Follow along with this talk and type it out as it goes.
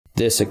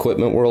This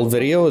Equipment World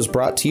video is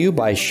brought to you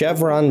by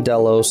Chevron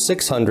Delo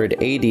 600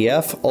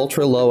 ADF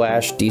Ultra Low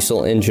Ash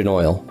Diesel Engine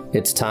Oil.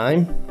 It's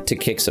time to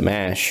kick some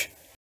ash.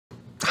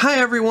 Hi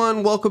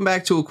everyone, welcome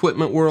back to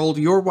Equipment World.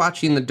 You're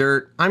watching The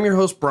Dirt. I'm your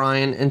host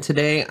Brian, and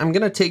today I'm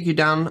going to take you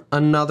down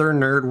another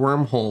nerd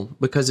wormhole,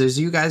 because as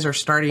you guys are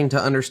starting to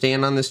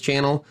understand on this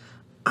channel,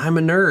 I'm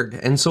a nerd.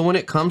 And so when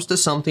it comes to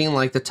something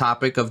like the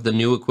topic of the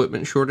new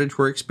equipment shortage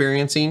we're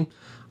experiencing,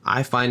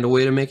 I find a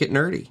way to make it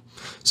nerdy.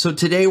 So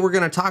today we're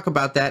going to talk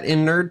about that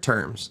in nerd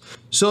terms.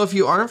 So if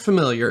you aren't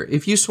familiar,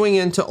 if you swing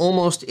into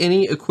almost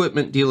any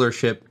equipment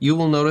dealership, you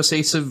will notice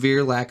a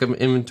severe lack of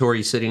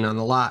inventory sitting on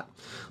the lot.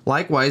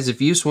 Likewise,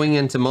 if you swing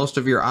into most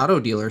of your auto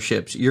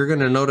dealerships, you're going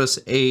to notice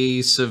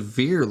a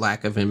severe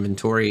lack of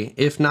inventory,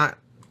 if not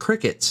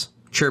crickets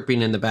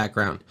chirping in the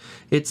background.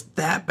 It's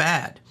that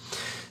bad.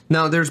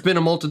 Now, there's been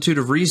a multitude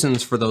of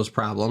reasons for those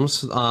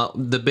problems.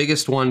 The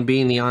biggest one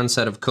being the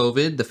onset of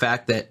COVID, the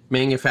fact that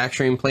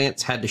manufacturing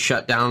plants had to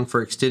shut down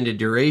for extended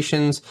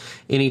durations.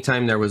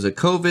 Anytime there was a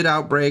COVID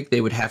outbreak,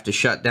 they would have to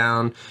shut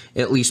down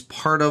at least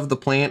part of the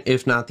plant,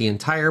 if not the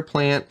entire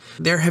plant.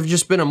 There have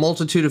just been a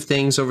multitude of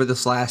things over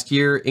this last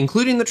year,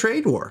 including the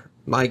trade war.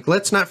 Like,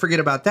 let's not forget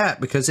about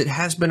that, because it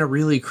has been a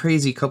really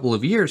crazy couple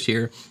of years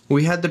here.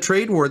 We had the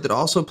trade war that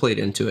also played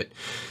into it.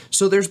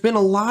 So there's been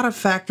a lot of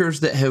factors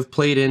that have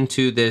played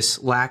into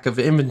this lack of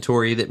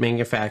inventory that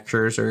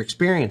manufacturers are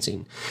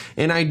experiencing.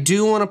 And I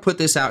do want to put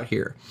this out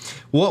here.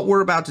 What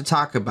we're about to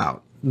talk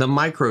about, the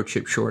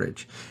microchip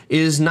shortage,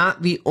 is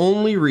not the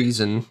only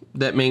reason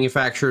that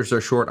manufacturers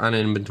are short on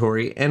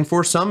inventory. And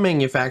for some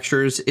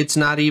manufacturers, it's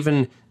not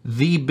even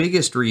the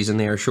biggest reason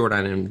they are short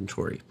on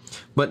inventory.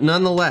 But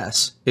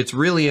nonetheless, it's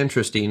really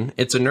interesting.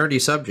 It's a nerdy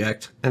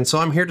subject, and so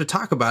I'm here to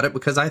talk about it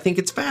because I think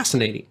it's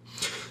fascinating.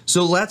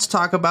 So let's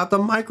talk about the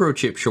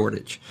microchip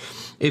shortage.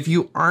 If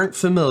you aren't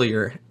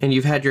familiar and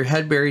you've had your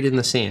head buried in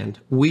the sand,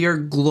 we are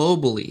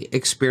globally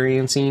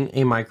experiencing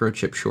a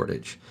microchip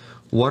shortage.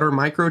 What are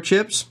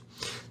microchips?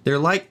 They're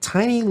like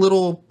tiny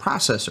little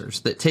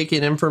processors that take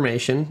in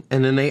information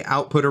and then they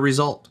output a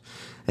result.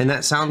 And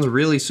that sounds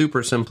really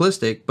super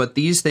simplistic, but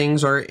these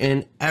things are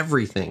in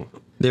everything.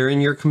 They're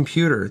in your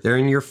computer, they're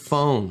in your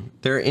phone,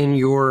 they're in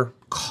your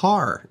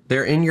car,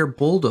 they're in your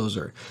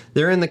bulldozer,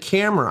 they're in the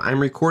camera I'm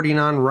recording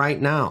on right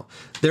now.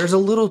 There's a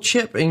little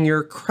chip in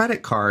your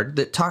credit card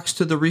that talks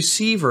to the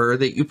receiver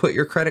that you put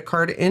your credit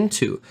card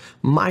into.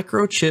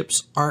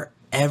 Microchips are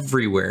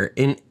everywhere.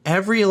 In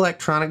every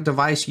electronic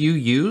device you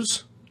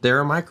use, there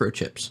are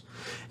microchips.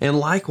 And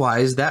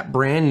likewise, that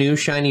brand new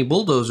shiny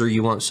bulldozer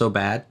you want so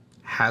bad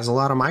has a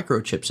lot of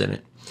microchips in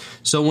it.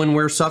 So when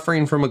we're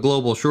suffering from a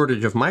global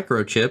shortage of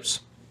microchips,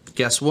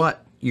 guess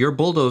what? Your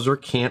bulldozer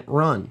can't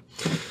run.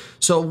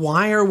 So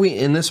why are we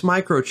in this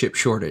microchip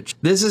shortage?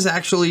 This is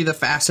actually the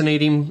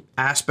fascinating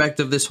aspect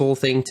of this whole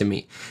thing to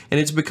me. And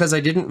it's because I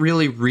didn't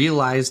really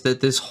realize that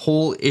this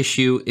whole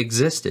issue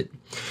existed.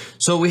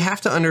 So we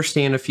have to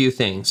understand a few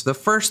things. The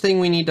first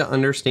thing we need to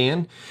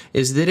understand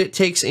is that it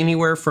takes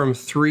anywhere from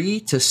 3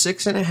 to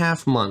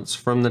 6.5 months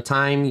from the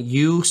time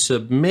you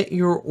submit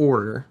your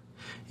order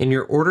and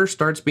your order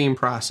starts being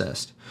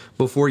processed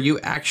before you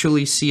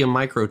actually see a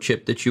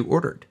microchip that you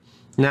ordered.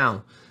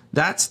 Now,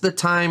 that's the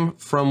time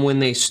from when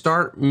they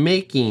start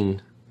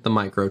making the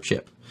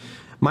microchip.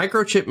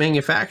 Microchip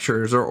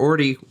manufacturers are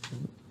already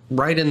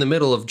right in the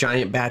middle of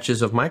giant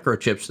batches of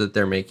microchips that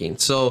they're making.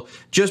 So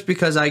just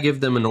because I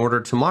give them an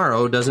order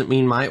tomorrow doesn't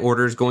mean my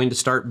order is going to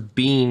start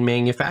being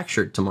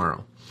manufactured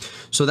tomorrow.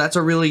 So that's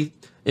a really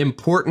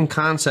important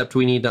concept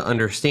we need to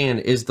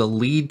understand, is the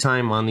lead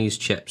time on these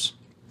chips.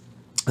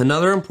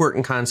 Another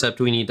important concept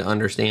we need to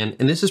understand,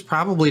 and this is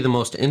probably the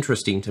most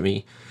interesting to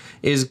me,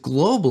 is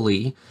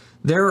globally,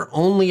 there are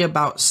only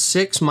about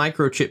 6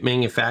 microchip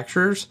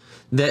manufacturers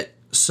that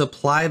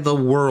supply the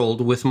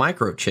world with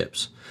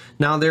microchips.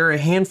 Now, there are a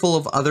handful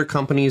of other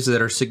companies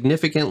that are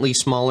significantly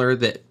smaller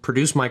that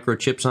produce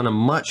microchips on a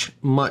much,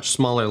 much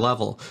smaller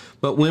level.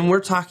 But when we're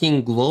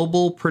talking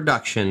global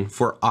production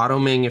for auto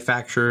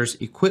manufacturers,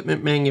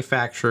 equipment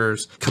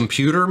manufacturers,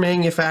 computer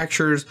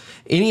manufacturers,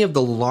 any of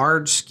the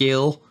large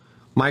scale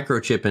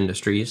microchip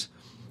industries,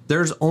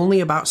 there's only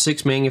about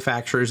 6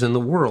 manufacturers in the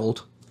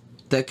world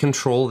that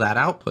control that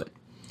output.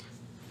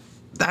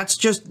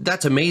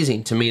 That's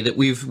amazing to me that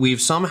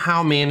we've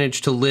somehow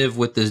managed to live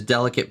with this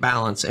delicate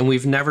balance, and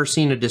we've never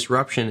seen a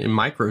disruption in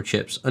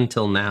microchips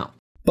until now.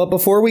 But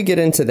before we get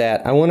into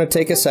that, I want to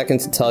take a second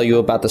to tell you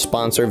about the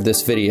sponsor of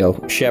this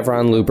video,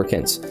 Chevron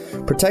Lubricants.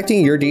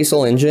 Protecting your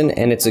diesel engine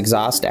and its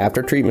exhaust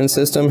aftertreatment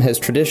system has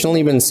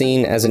traditionally been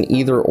seen as an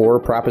either-or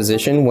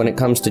proposition when it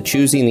comes to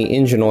choosing the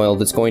engine oil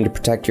that's going to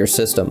protect your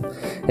system.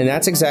 And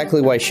that's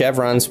exactly why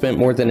Chevron spent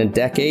more than a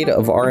decade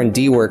of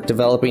R&D work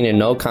developing a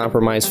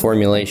no-compromise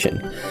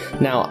formulation.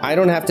 Now, I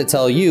don't have to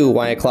tell you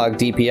why a clogged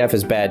DPF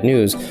is bad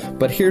news,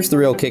 but here's the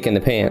real kick in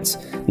the pants.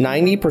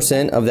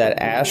 90% of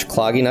that ash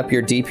clogging up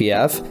your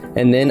DPF DPF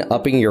and then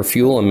upping your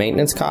fuel and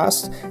maintenance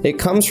costs? It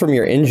comes from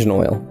your engine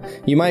oil.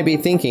 You might be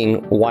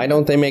thinking, why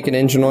don't they make an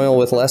engine oil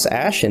with less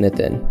ash in it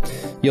then?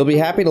 You'll be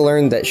happy to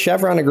learn that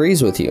Chevron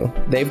agrees with you.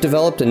 They've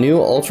developed a new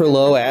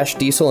ultra-low ash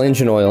diesel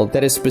engine oil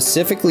that is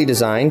specifically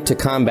designed to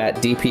combat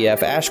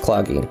DPF ash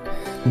clogging.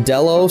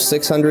 Dello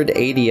 600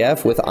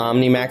 ADF with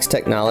OmniMax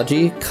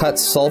technology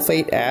cuts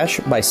sulfate ash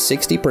by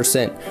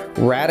 60%,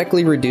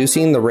 radically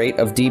reducing the rate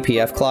of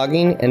DPF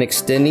clogging and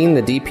extending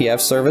the DPF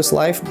service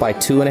life by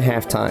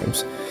 2.5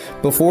 times.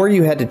 Before,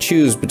 you had to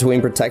choose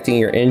between protecting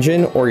your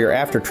engine or your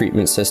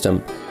after-treatment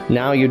system.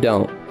 Now you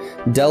don't.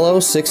 Dello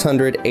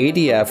 600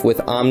 ADF with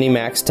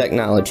OmniMax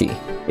technology.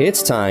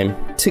 It's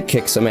time to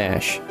kick some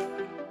ash.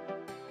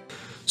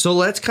 So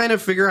let's kind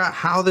of figure out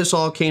how this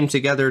all came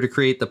together to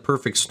create the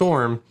perfect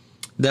storm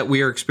that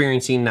we are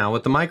experiencing now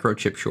with the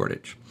microchip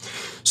shortage.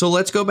 So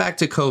let's go back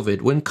to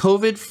COVID. When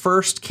COVID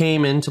first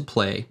came into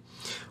play,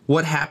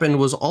 what happened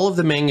was all of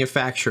the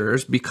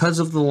manufacturers, because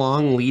of the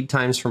long lead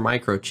times for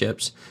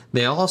microchips,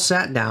 they all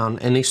sat down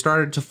and they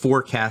started to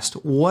forecast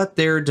what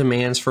their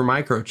demands for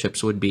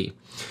microchips would be.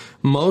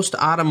 Most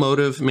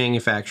automotive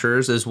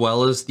manufacturers, as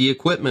well as the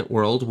equipment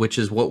world, which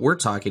is what we're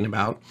talking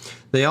about,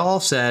 they all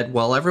said,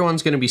 well,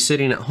 everyone's going to be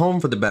sitting at home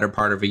for the better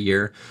part of a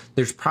year.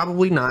 There's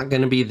probably not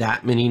going to be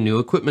that many new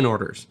equipment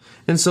orders.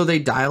 And so they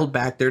dialed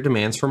back their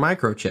demands for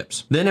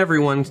microchips. Then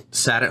everyone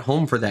sat at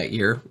home for that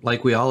year,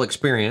 like we all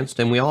experienced,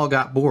 and we all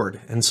got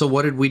bored. And so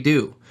what did we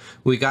do?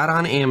 We got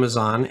on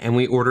Amazon and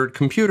we ordered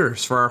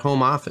computers for our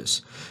home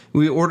office.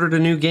 We ordered a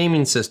new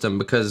gaming system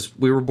because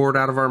we were bored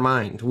out of our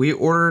mind. We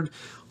ordered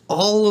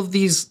all of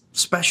these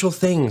special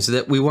things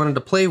that we wanted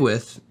to play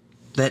with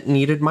that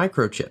needed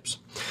microchips.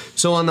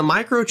 So on the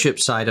microchip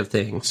side of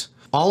things,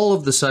 all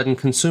of the sudden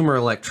consumer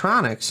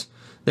electronics,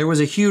 there was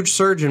a huge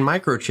surge in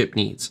microchip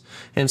needs.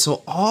 And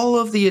so all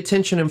of the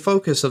attention and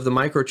focus of the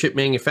microchip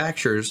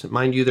manufacturers,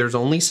 mind you, there's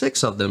only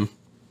 6 of them,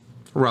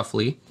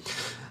 roughly,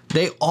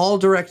 they all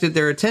directed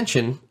their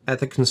attention at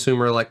the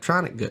consumer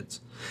electronic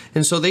goods.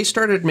 And so they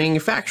started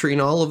manufacturing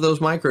all of those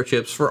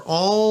microchips for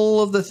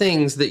all of the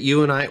things that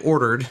you and I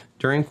ordered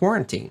during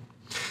quarantine.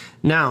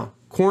 Now,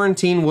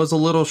 quarantine was a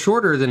little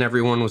shorter than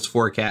everyone was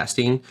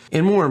forecasting,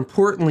 and more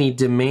importantly,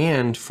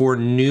 demand for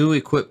new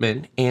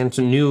equipment and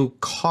new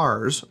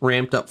cars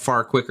ramped up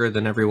far quicker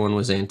than everyone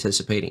was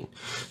anticipating.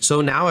 So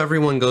now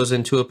everyone goes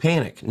into a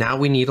panic. Now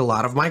we need a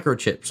lot of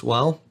microchips.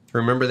 Well,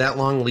 remember that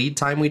long lead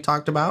time we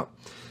talked about?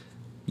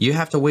 You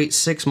have to wait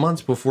 6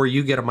 months before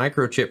you get a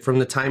microchip from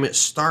the time it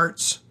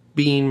starts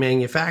being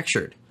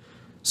manufactured.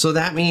 So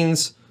that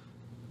means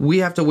we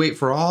have to wait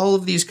for all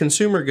of these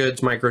consumer goods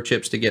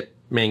microchips to get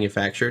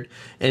manufactured,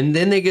 and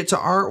then they get to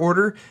our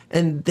order,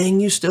 and then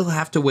you still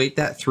have to wait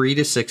that 3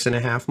 to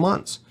 6.5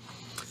 months.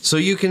 So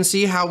you can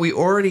see how we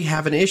already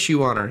have an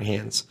issue on our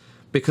hands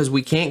because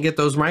we can't get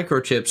those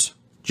microchips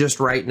just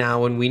right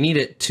now when we need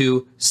it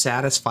to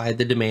satisfy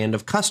the demand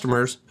of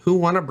customers who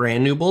want a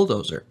brand new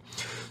bulldozer.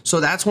 So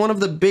that's one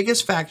of the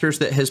biggest factors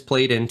that has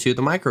played into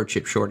the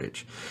microchip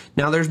shortage.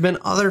 Now there's been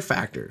other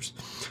factors.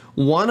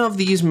 One of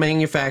these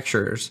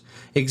manufacturers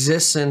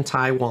exists in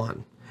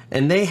Taiwan,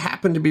 and they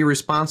happen to be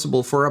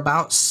responsible for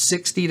about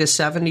 60 to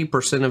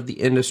 70% of the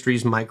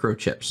industry's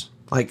microchips.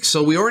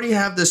 So we already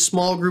have this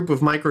small group of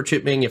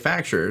microchip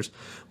manufacturers,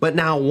 but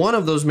now one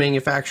of those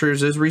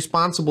manufacturers is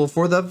responsible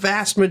for the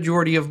vast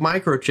majority of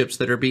microchips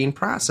that are being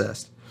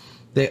processed.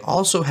 They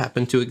also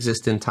happen to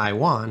exist in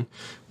Taiwan,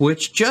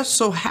 which just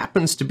so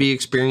happens to be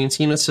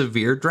experiencing a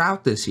severe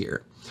drought this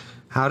year.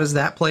 How does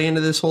that play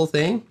into this whole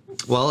thing?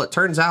 Well, it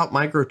turns out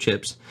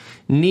microchips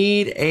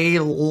need a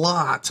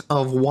lot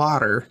of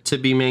water to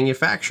be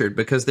manufactured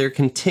because they're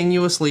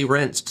continuously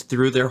rinsed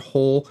through their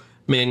whole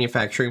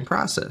manufacturing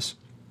process.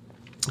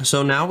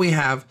 So now we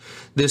have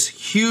this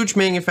huge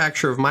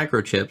manufacturer of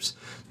microchips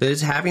that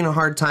is having a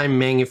hard time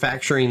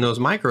manufacturing those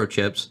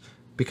microchips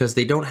because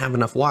they don't have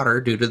enough water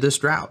due to this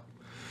drought.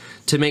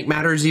 To make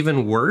matters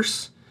even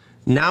worse,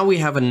 now we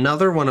have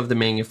another one of the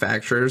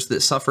manufacturers that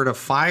suffered a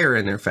fire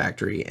in their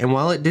factory, and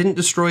while it didn't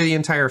destroy the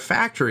entire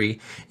factory,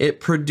 it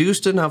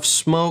produced enough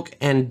smoke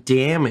and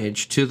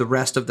damage to the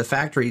rest of the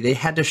factory. They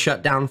had to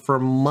shut down for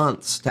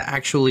months to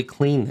actually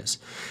clean this.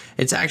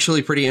 It's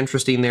actually pretty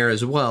interesting there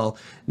as well.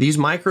 These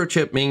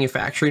microchip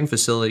manufacturing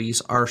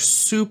facilities are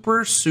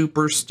super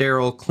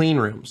sterile clean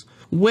rooms.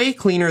 Way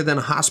cleaner than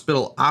a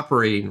hospital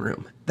operating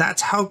room.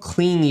 That's how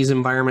clean these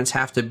environments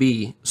have to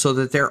be so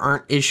that there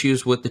aren't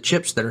issues with the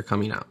chips that are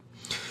coming out.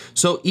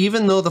 So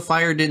even though the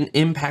fire didn't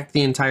impact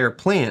the entire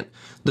plant,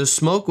 the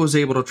smoke was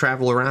able to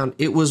travel around.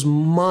 It was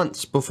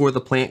months before the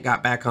plant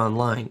got back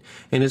online.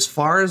 And as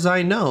far as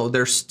I know,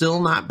 they're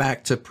still not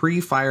back to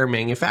pre-fire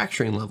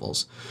manufacturing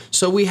levels.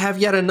 So we have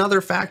yet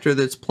another factor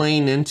that's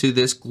playing into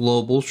this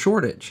global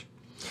shortage.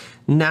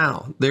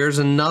 Now, there's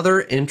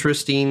another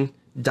interesting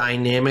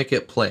dynamic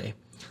at play.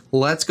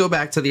 Let's go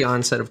back to the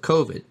onset of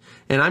COVID.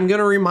 And I'm going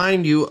to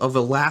remind you of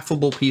a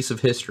laughable piece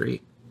of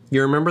history.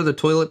 You remember the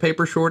toilet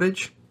paper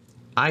shortage?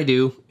 I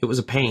do. It was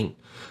a pain.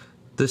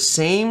 The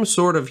same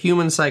sort of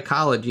human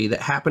psychology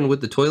that happened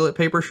with the toilet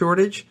paper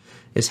shortage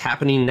is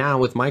happening now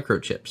with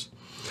microchips.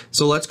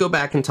 So let's go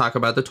back and talk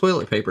about the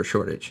toilet paper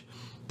shortage.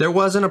 There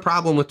wasn't a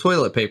problem with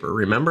toilet paper,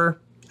 remember?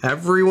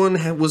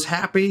 Everyone was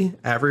happy,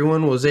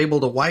 everyone was able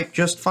to wipe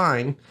just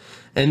fine,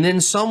 and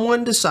then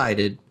someone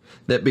decided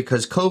that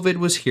because COVID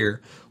was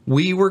here,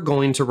 we were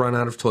going to run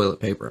out of toilet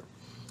paper.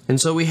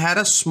 And so we had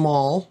a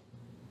small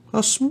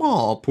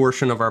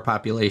portion of our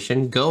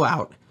population go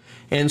out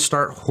and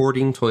start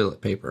hoarding toilet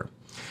paper.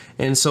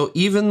 And so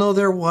even though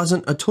there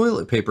wasn't a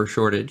toilet paper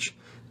shortage,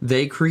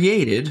 they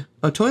created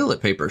a toilet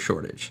paper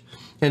shortage.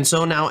 And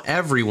so now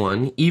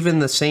everyone, even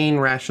the sane,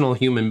 rational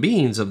human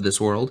beings of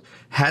this world,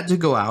 had to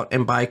go out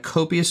and buy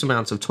copious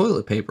amounts of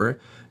toilet paper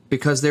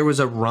because there was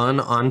a run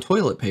on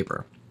toilet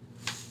paper.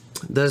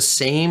 The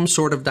same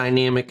sort of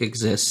dynamic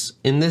exists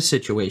in this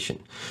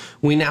situation.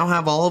 We now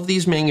have all of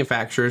these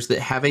manufacturers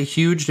that have a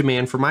huge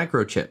demand for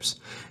microchips,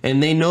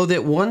 and they know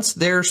that once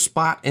their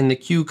spot in the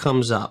queue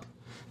comes up,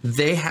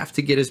 they have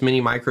to get as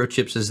many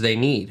microchips as they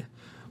need.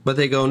 But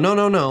they go,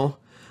 no,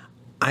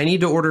 I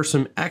need to order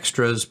some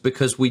extras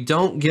because we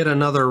don't get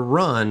another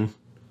run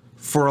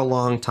for a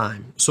long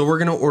time. So we're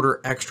going to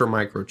order extra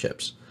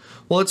microchips.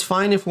 Well, it's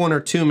fine if one or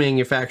two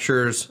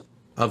manufacturers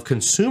of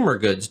consumer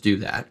goods do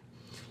that.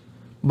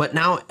 But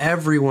now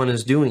everyone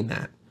is doing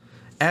that.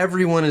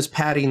 Everyone is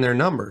padding their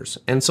numbers.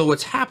 And so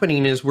what's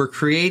happening is we're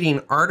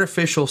creating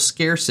artificial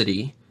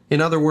scarcity.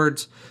 In other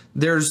words,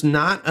 there's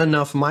not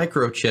enough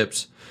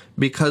microchips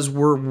because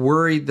we're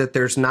worried that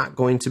there's not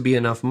going to be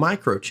enough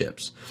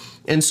microchips.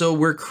 And so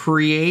we're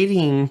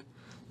creating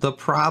the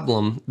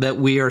problem that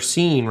we are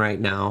seeing right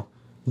now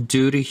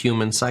due to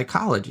human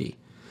psychology.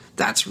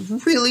 That's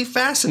really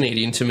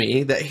fascinating to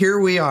me that here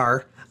we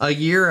are, a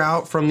year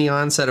out from the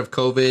onset of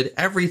COVID,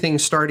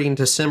 everything's starting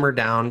to simmer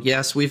down.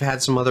 Yes, we've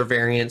had some other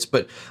variants,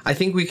 but I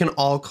think we can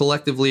all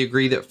collectively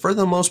agree that for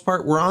the most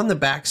part, we're on the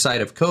backside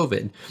of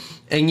COVID.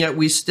 And yet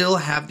we still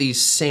have these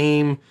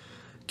same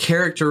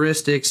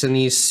characteristics and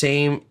these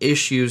same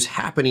issues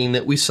happening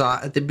that we saw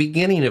at the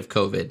beginning of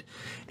COVID.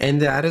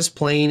 And that is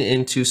playing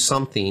into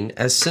something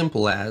as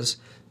simple as,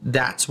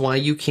 that's why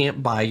you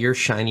can't buy your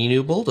shiny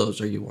new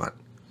bulldozer you want.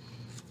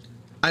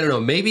 I don't know,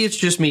 maybe it's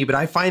just me, but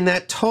I find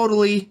that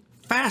totally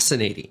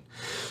fascinating.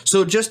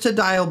 So just to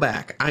dial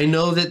back, I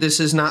know that this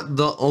is not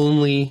the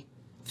only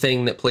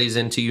thing that plays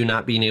into you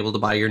not being able to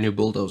buy your new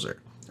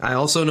bulldozer. I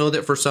also know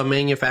that for some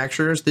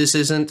manufacturers, this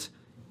isn't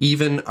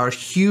even a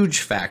huge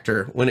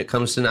factor when it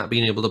comes to not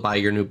being able to buy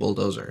your new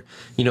bulldozer.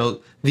 You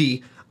know,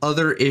 the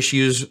other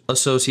issues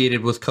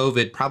associated with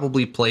COVID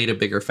probably played a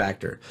bigger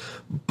factor.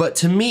 But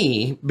to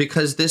me,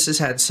 because this has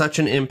had such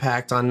an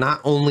impact on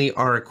not only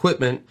our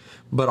equipment,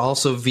 but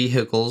also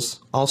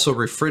vehicles, also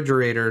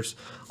refrigerators,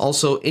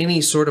 also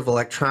any sort of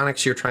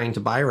electronics you're trying to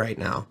buy right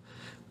now,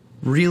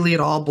 really it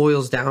all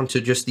boils down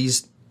to just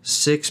these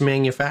 6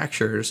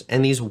 manufacturers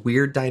and these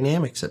weird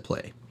dynamics at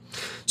play.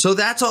 So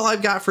that's all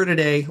I've got for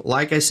today.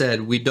 Like I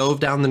said, we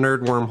dove down the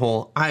nerd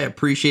wormhole. I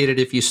appreciate it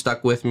if you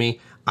stuck with me.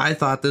 I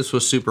thought this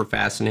was super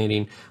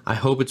fascinating. I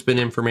hope it's been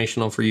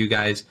informational for you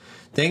guys.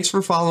 Thanks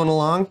for following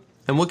along,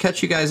 and we'll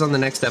catch you guys on the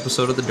next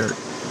episode of The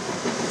Dirt.